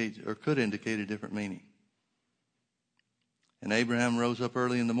indicates or could indicate a different meaning. And Abraham rose up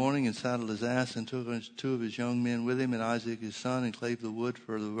early in the morning and saddled his ass and took two of his young men with him and Isaac his son and clave the wood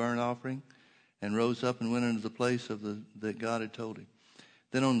for the burnt offering and rose up and went into the place that God had told him.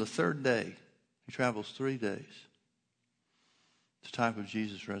 Then on the third day, he travels 3 days. It's a type of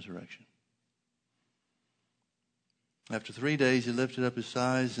Jesus' resurrection. After 3 days, he lifted up his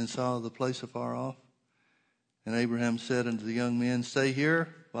eyes and saw the place afar off. And Abraham said unto the young men, Stay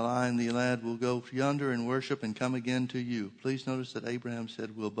here, while I and the lad will go yonder and worship and come again to you. Please notice that Abraham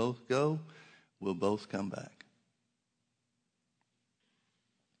said, We'll both go, we'll both come back.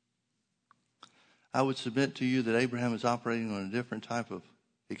 I would submit to you that Abraham is operating on a different type of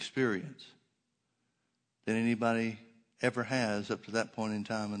experience than anybody ever has up to that point in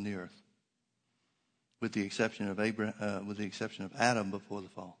time on the earth, with the exception of Adam before the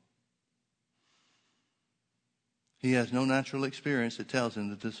fall. He has no natural experience that tells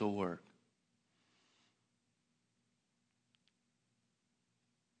him that this will work.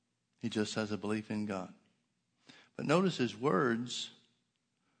 He just has a belief in God. But notice his words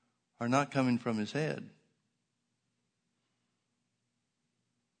are not coming from his head.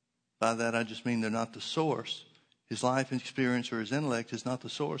 By that I just mean they're not the source. His life experience or his intellect is not the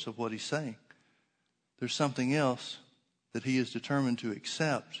source of what he's saying. There's something else that he is determined to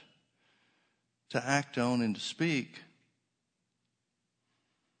accept, to act on, and to speak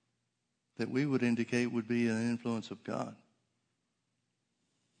that we would indicate would be an influence of God.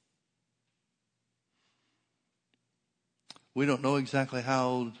 We don't know exactly how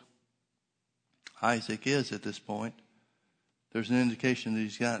old Isaac is at this point. There's an indication that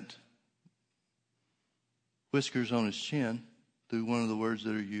he's got whiskers on his chin through one of the words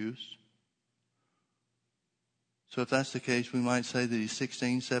that are used. So if that's the case, we might say that he's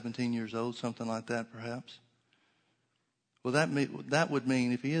 16, 17 years old, something like that perhaps. Well, that would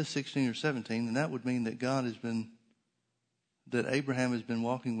mean, if he is 16 or 17, then that would mean that that Abraham has been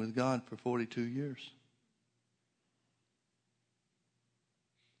walking with God for 42 years.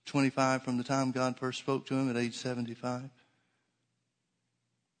 25 from the time God first spoke to him at age 75.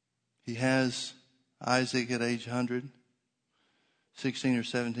 He has Isaac at age 100. 16 or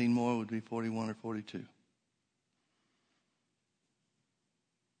 17 more would be 41 or 42.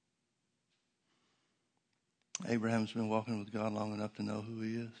 Abraham's been walking with God long enough to know who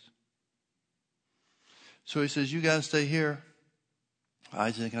he is. So he says, you guys stay here.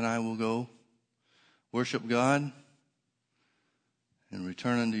 Isaac and I will go worship God and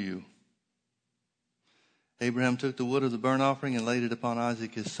return unto you. Abraham took the wood of the burnt offering and laid it upon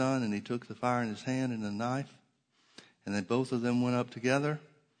Isaac his son, and he took the fire in his hand and a knife, and then both of them went up together.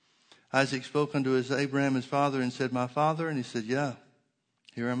 Isaac spoke unto Abraham his father and said, my father? And he said, yeah,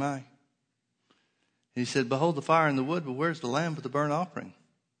 here am I. He said, behold the fire and the wood, but where's the lamb for the burnt offering?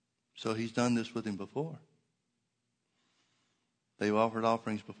 So he's done this with him before. They've offered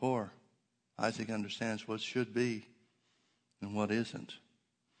offerings before. Isaac understands what should be and what isn't.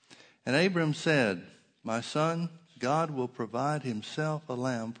 And Abram said, my son, God will provide himself a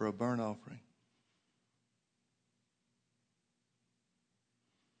lamb for a burnt offering.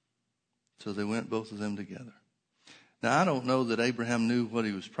 So they went, both of them together. Now, I don't know that Abraham knew what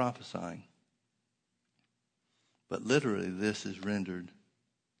he was prophesying. But literally, this is rendered,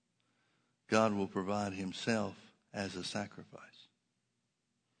 God will provide himself as a sacrifice.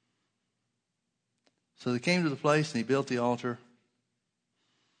 So they came to the place and he built the altar.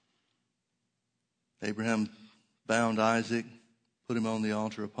 Abraham bound Isaac, put him on the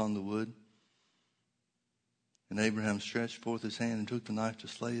altar upon the wood. And Abraham stretched forth his hand and took the knife to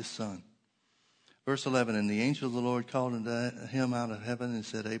slay his son. Verse 11, and the angel of the Lord called unto him out of heaven and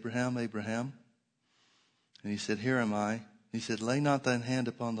said, Abraham, Abraham. And he said, here am I. He said, lay not thine hand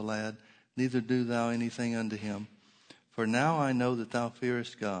upon the lad, neither do thou anything unto him. For now I know that thou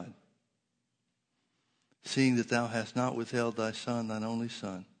fearest God, seeing that thou hast not withheld thy son, thine only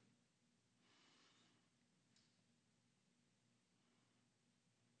son.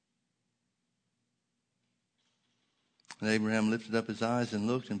 And Abraham lifted up his eyes and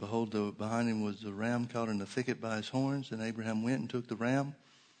looked, and behold, behind him was the ram caught in the thicket by his horns. And Abraham went and took the ram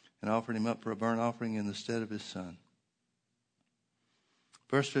and offered him up for a burnt offering in the stead of his son.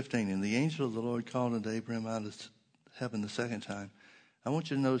 Verse 15, and the angel of the Lord called unto Abraham out of heaven the second time. I want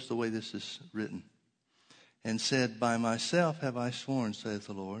you to notice the way this is written. And said, by myself have I sworn, saith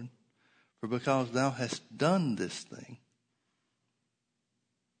the Lord, for because thou hast done this thing,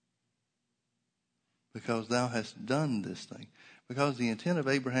 because thou hast done this thing. Because the intent of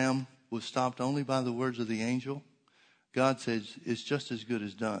Abraham was stopped only by the words of the angel, God says it's just as good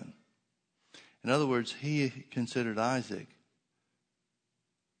as done. In other words, he considered Isaac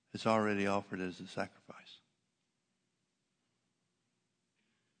as already offered as a sacrifice.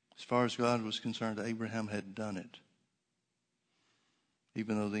 As far as God was concerned, Abraham had done it,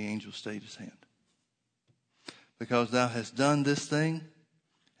 even though the angel stayed his hand. Because thou hast done this thing,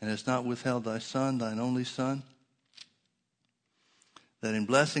 and hast not withheld thy son, thine only son, that in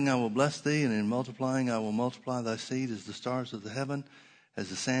blessing I will bless thee, and in multiplying I will multiply thy seed as the stars of the heaven, as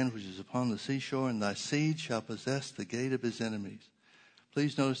the sand which is upon the seashore, and thy seed shall possess the gate of his enemies.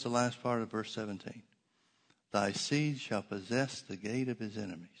 Please notice the last part of verse 17. Thy seed shall possess the gate of his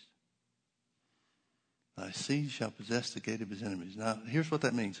enemies. Thy seed shall possess the gate of his enemies. Now, here's what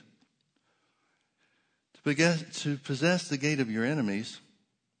that means. To possess the gate of your enemies,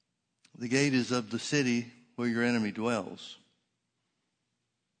 the gate is of the city where your enemy dwells.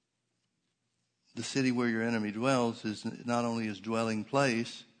 The city where your enemy dwells is not only his dwelling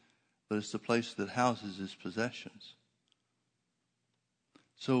place, but it's the place that houses his possessions.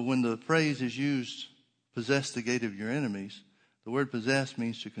 So when the phrase is used, possess the gate of your enemies, the word possess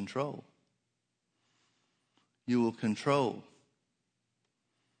means to control. You will control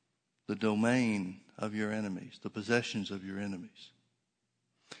the domain of your enemies, the possessions of your enemies.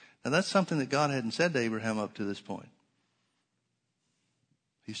 Now that's something that God hadn't said to Abraham up to this point.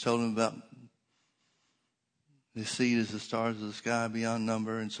 He's told him about his seed as the stars of the sky beyond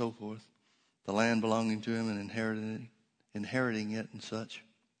number and so forth. The land belonging to him and inheriting it and such.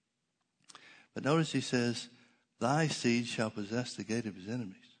 But notice he says, thy seed shall possess the gate of his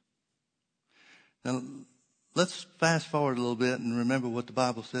enemies. Now let's fast forward a little bit and remember what the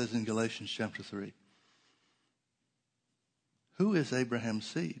Bible says in Galatians chapter 3. Who is Abraham's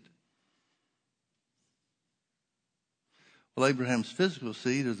seed? Well, Abraham's physical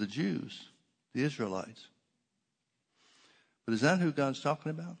seed are the Jews, the Israelites. But is that who God's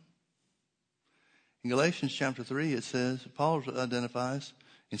talking about? In Galatians chapter 3, it says, Paul identifies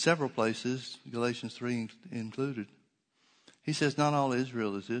in several places, Galatians 3 included. He says, not all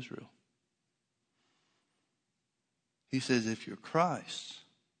Israel is Israel. He says, if you're Christ,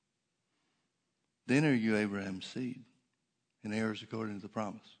 then are you Abraham's seed and heirs according to the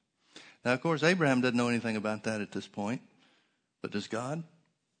promise. Now, of course, Abraham doesn't know anything about that at this point. But does God?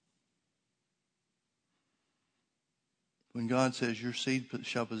 When God says your seed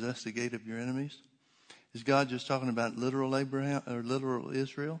shall possess the gate of your enemies, is God just talking about literal Abraham or literal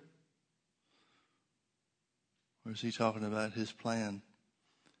Israel? Or is he talking about his plan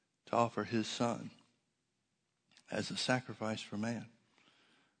to offer his son as a sacrifice for man?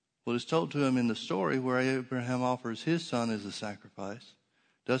 Well, it's told to him in the story where Abraham offers his son as a sacrifice,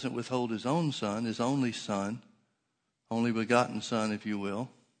 doesn't withhold his own son, his only son, only begotten son, if you will.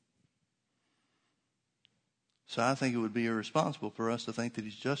 So I think it would be irresponsible for us to think that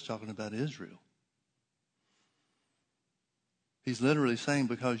he's just talking about Israel. He's literally saying,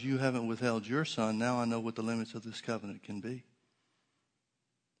 because you haven't withheld your son, now I know what the limits of this covenant can be.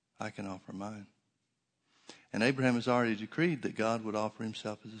 I can offer mine. And Abraham has already decreed that God would offer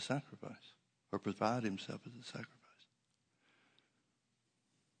himself as a sacrifice, or provide himself as a sacrifice.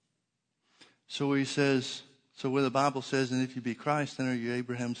 So where he says, so where the Bible says, and if you be Christ, then are you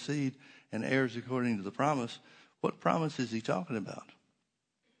Abraham's seed and heirs according to the promise. What promise is he talking about?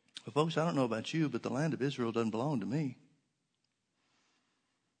 Well, folks, I don't know about you, but the land of Israel doesn't belong to me.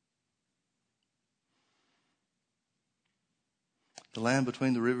 The land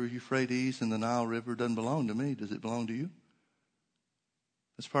between the river Euphrates and the Nile River doesn't belong to me. Does it belong to you?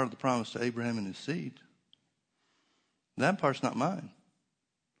 That's part of the promise to Abraham and his seed. That part's not mine.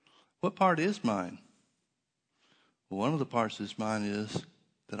 What part is mine? Well, one of the parts that's mine is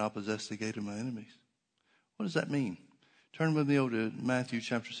that I'll possess the gate of my enemies. What does that mean? Turn with me over to Matthew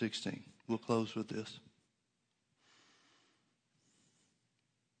chapter 16. We'll close with this.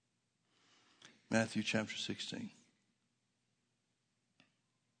 Matthew chapter 16.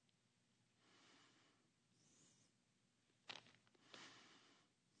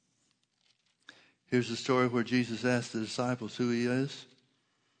 Here's the story where Jesus asked the disciples who he is,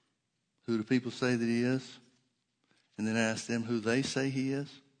 who do people say that he is, and then asked them who they say he is.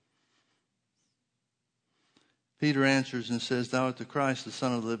 Peter answers and says, "Thou art the Christ, the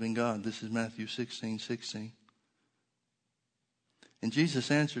Son of the living God." This is Matthew 16:16. And Jesus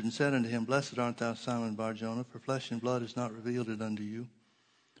answered and said unto him, "Blessed art thou, Simon Bar-Jonah, for flesh and blood has not revealed it unto you,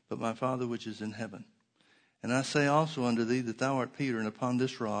 but my Father which is in heaven. And I say also unto thee that thou art Peter, and upon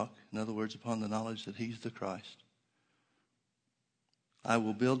this rock," in other words, upon the knowledge that he's the Christ, "I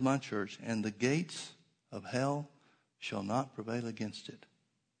will build my church, and the gates of hell shall not prevail against it."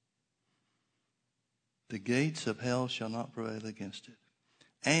 The gates of hell shall not prevail against it.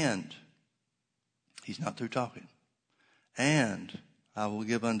 And, he's not through talking, "and I will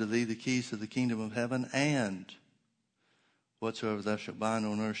give unto thee the keys of the kingdom of heaven, and whatsoever thou shalt bind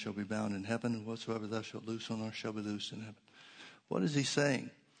on earth shall be bound in heaven, and whatsoever thou shalt loose on earth shall be loosed in heaven." What is he saying?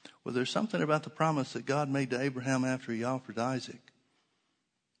 Well, there's something about the promise that God made to Abraham after he offered Isaac.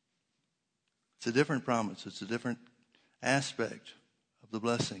 It's a different promise. It's a different aspect of the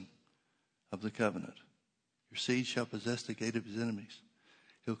blessing of the covenant. Your seed shall possess the gate of his enemies.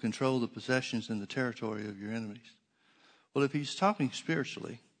 He'll control the possessions and the territory of your enemies. Well, if he's talking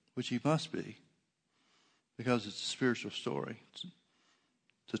spiritually, which he must be, because it's a spiritual story,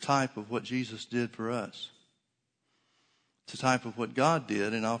 it's a type of what Jesus did for us. It's a type of what God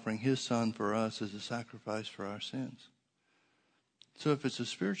did in offering his son for us as a sacrifice for our sins. So if it's a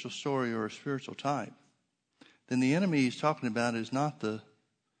spiritual story or a spiritual type, then the enemy he's talking about is not the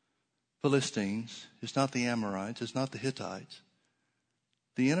Philistines, it's not the Amorites, it's not the Hittites.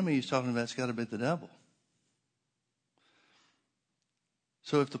 The enemy he's talking about has got to be the devil.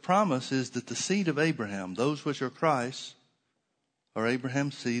 So if the promise is that the seed of Abraham, those which are Christ, are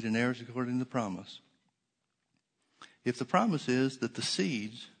Abraham's seed and heirs according to the promise. If the promise is that the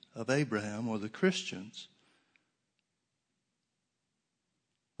seeds of Abraham, or the Christians,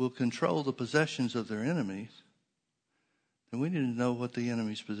 will control the possessions of their enemies, then we need to know what the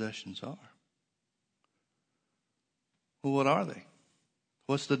enemy's possessions are. Well, what are they?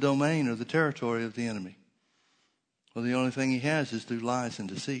 What's the domain or the territory of the enemy? Well, the only thing he has is through lies and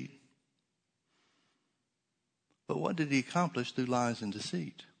deceit. But what did he accomplish through lies and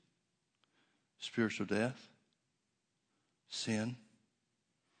deceit? Spiritual death, sin,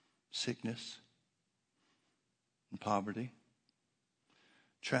 sickness, and poverty,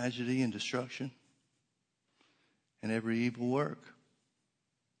 tragedy and destruction, and every evil work.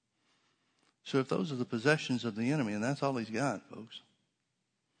 So if those are the possessions of the enemy, and that's all he's got, folks,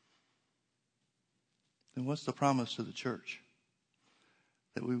 then what's the promise to the church?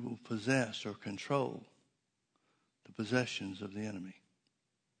 That we will possess or control the possessions of the enemy.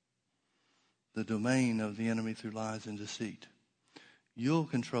 The domain of the enemy through lies and deceit. You'll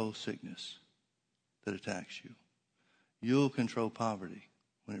control sickness that attacks you. You'll control poverty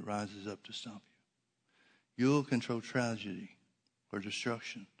when it rises up to stop you. You'll control tragedy or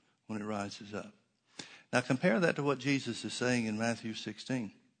destruction when it rises up. Now compare that to what Jesus is saying in Matthew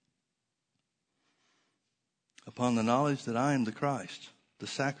 16. Upon the knowledge that I am the Christ, the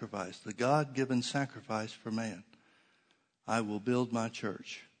sacrifice, the God-given sacrifice for man, I will build my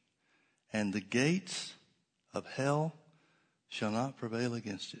church, and the gates of hell shall not prevail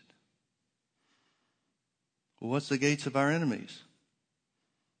against it. Well, what's the gates of our enemies?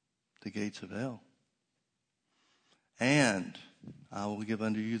 The gates of hell. And I will give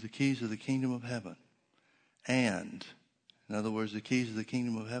unto you the keys of the kingdom of heaven. And, in other words, the keys of the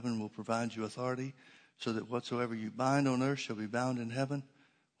kingdom of heaven will provide you authority so that whatsoever you bind on earth shall be bound in heaven.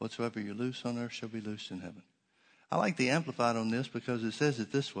 Whatsoever you loose on earth shall be loosed in heaven. I like the Amplified on this because it says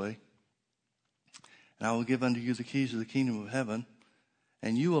it this way. And I will give unto you the keys of the kingdom of heaven,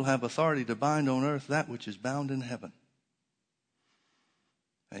 and you will have authority to bind on earth that which is bound in heaven.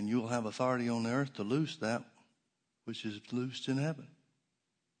 And you will have authority on the earth to loose that which is loosed in heaven.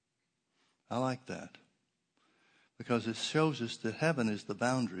 I like that because it shows us that heaven is the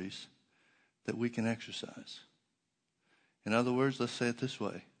boundaries that we can exercise. In other words, let's say it this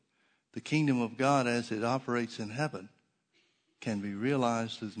way. The kingdom of God as it operates in heaven can be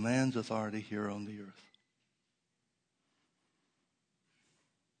realized through man's authority here on the earth.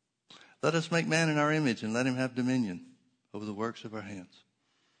 Let us make man in our image and let him have dominion over the works of our hands.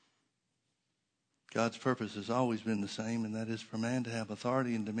 God's purpose has always been the same, and that is for man to have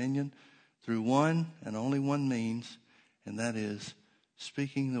authority and dominion through one and only one means, and that is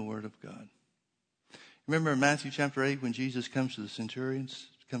speaking the word of God. Remember in Matthew chapter 8 when Jesus comes to the centurions,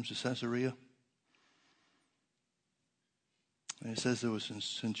 comes to Caesarea? And it says there was a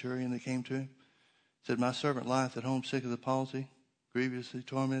centurion that came to him. Said, my servant lieth at home sick of the palsy, grievously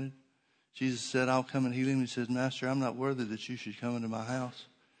tormented. Jesus said, I'll come and heal him. He says, Master, I'm not worthy that you should come into my house.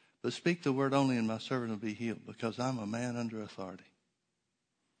 But speak the word only and my servant will be healed because I'm a man under authority.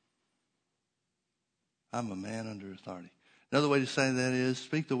 I'm a man under authority. Another way to say that is,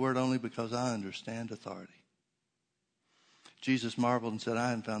 speak the word only because I understand authority. Jesus marveled and said, I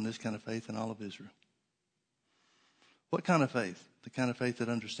haven't found this kind of faith in all of Israel. What kind of faith? The kind of faith that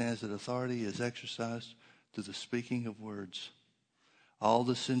understands that authority is exercised through the speaking of words. All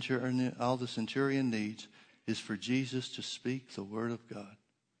the centurion needs is for Jesus to speak the word of God.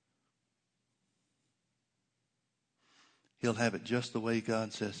 He'll have it just the way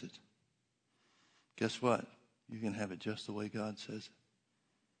God says it. Guess what? You can have it just the way God says it.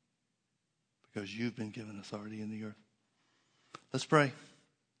 Because you've been given authority in the earth. Let's pray.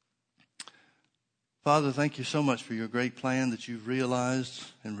 Father, thank you so much for your great plan that you've realized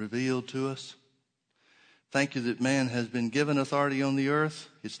and revealed to us. Thank you that man has been given authority on the earth.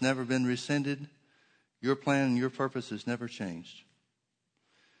 It's never been rescinded. Your plan and your purpose has never changed.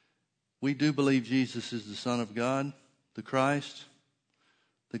 We do believe Jesus is the Son of God, the Christ,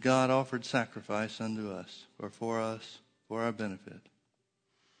 the God-offered sacrifice unto us, or for us, for our benefit.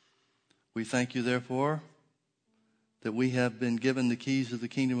 We thank you, therefore, that we have been given the keys of the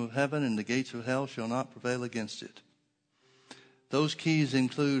kingdom of heaven, and the gates of hell shall not prevail against it. Those keys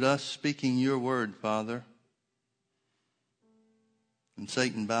include us speaking your word, Father, and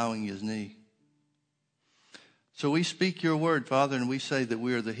Satan bowing his knee. So we speak your word, Father, and we say that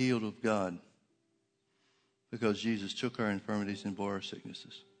we are the healed of God because Jesus took our infirmities and bore our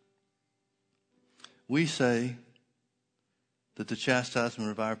sicknesses. We say that the chastisement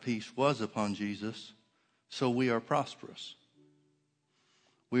of our peace was upon Jesus, so we are prosperous.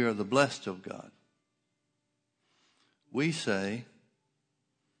 We are the blessed of God. We say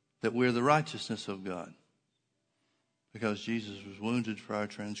that we're the righteousness of God because Jesus was wounded for our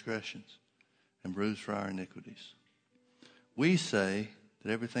transgressions and bruised for our iniquities. We say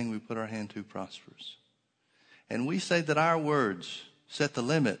that everything we put our hand to prospers. And we say that our words set the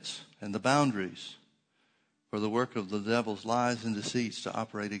limits and the boundaries for the work of the devil's lies and deceits to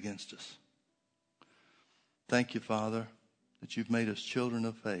operate against us. Thank you, Father, that you've made us children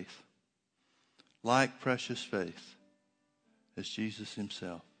of faith, like precious faith as Jesus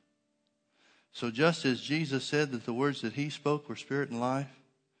himself. So just as Jesus said that the words that he spoke were spirit and life,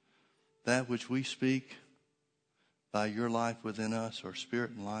 that which we speak by your life within us are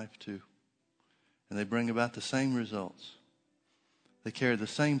spirit and life too. And they bring about the same results. They carry the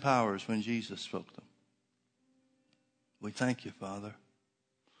same powers when Jesus spoke them. We thank you, Father,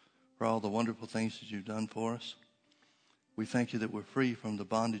 for all the wonderful things that you've done for us. We thank you that we're free from the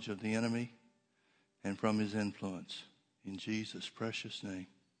bondage of the enemy and from his influence. In Jesus' precious name,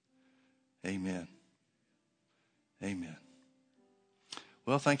 amen. Amen.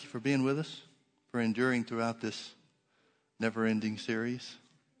 Well, thank you for being with us, for enduring throughout this never-ending series.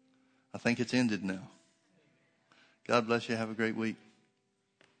 I think it's ended now. God bless you. Have a great week.